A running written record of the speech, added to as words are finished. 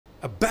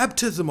a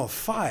baptism of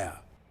fire,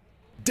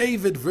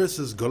 David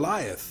versus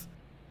Goliath,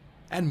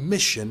 and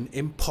Mission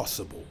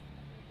Impossible.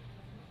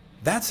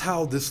 That's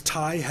how this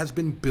tie has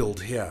been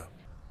built here.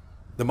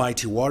 The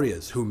mighty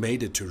warriors who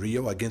made it to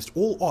Rio against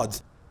all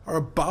odds are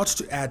about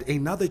to add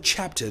another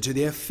chapter to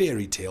their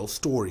fairy tale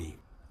story.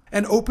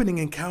 An opening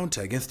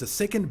encounter against the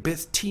second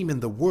best team in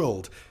the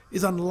world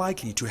is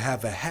unlikely to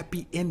have a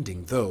happy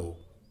ending though.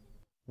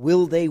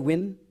 Will they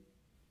win?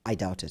 I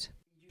doubt it.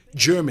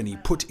 Germany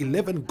put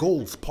 11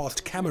 goals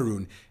past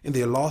Cameroon in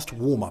their last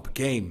warm-up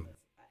game.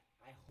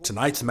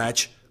 Tonight's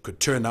match could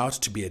turn out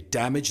to be a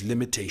damage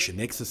limitation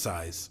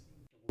exercise.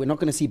 We're not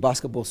going to see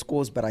basketball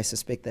scores, but I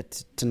suspect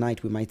that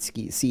tonight we might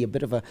see a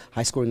bit of a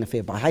high-scoring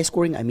affair. By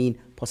high-scoring, I mean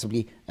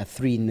possibly a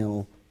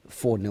 3-0,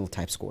 4-0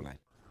 type scoreline.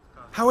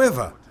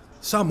 However,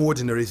 some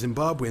ordinary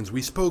Zimbabweans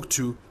we spoke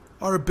to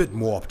are a bit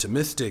more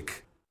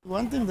optimistic.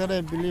 One thing that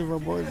I believe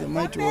about the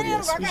mighty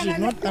warriors, we should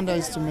not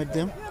underestimate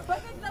them.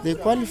 They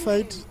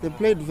qualified, they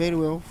played very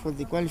well for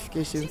the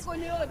qualifications.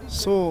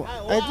 So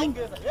I think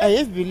I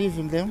have belief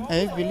in them.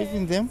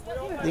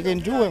 They can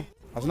do well.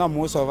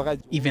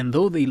 Even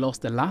though they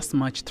lost the last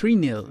match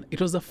 3-0, it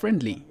was a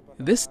friendly.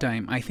 This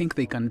time I think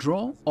they can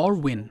draw or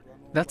win.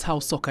 That's how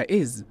soccer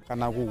is.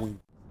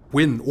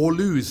 Win or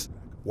lose,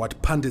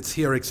 what pundits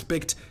here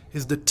expect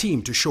is the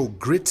team to show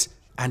grit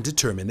and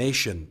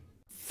determination.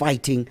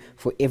 Fighting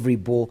for every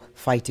ball,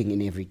 fighting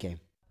in every game.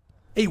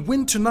 A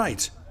win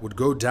tonight would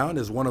go down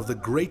as one of the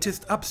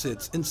greatest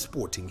upsets in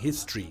sporting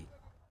history.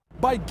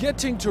 By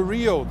getting to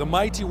Rio, the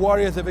mighty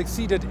warriors have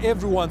exceeded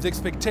everyone's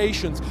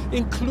expectations,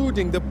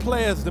 including the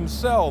players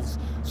themselves.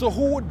 So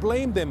who would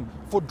blame them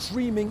for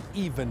dreaming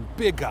even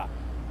bigger?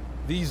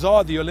 These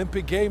are the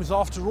Olympic Games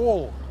after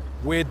all,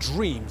 where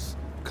dreams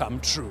come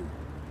true.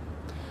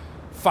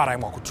 Farai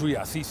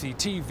Mwakutuya,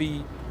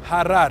 CCTV,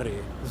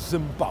 Harare,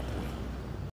 Zimbabwe.